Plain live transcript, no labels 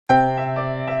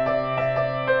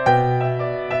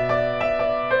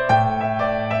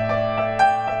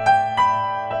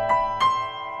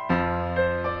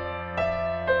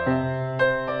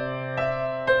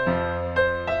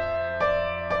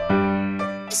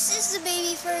This is the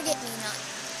baby forget-me-not.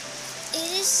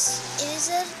 It is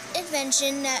an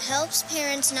invention that helps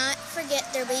parents not forget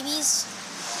their babies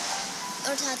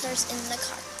or toddlers in the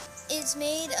car. It's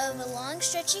made of a long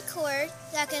stretchy cord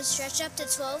that can stretch up to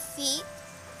 12 feet,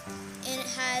 and it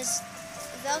has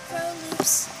Velcro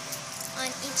loops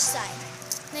on each side.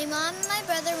 My mom and my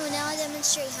brother will now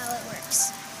demonstrate how it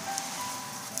works.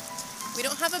 We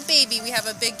don't have a baby, we have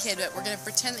a big kid, but we're going to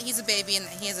pretend that he's a baby and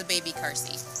that he has a baby car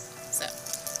seat. So,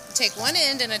 we take one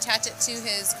end and attach it to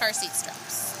his car seat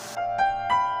straps.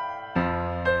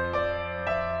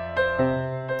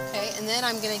 Okay, and then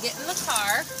I'm going to get in the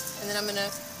car, and then I'm going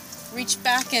to reach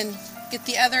back and get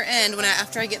the other end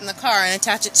after I get in the car and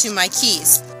attach it to my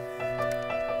keys.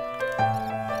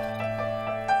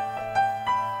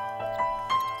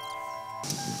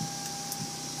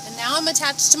 And now I'm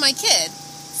attached to my kid.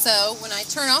 So when I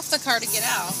turn off the car to get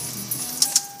out,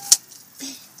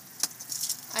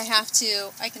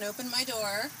 I can open my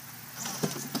door,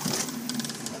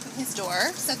 open his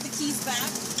door, set the keys back,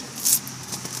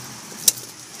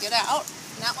 get out.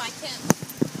 Now I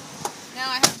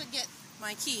have to get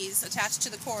my keys attached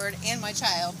to the cord and my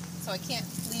child, so I can't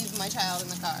leave my child in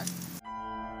the car.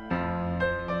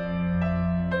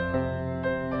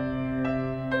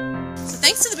 So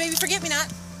thanks to the baby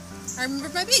forget-me-not, I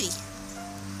remembered my baby.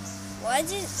 What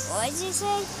did you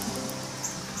say?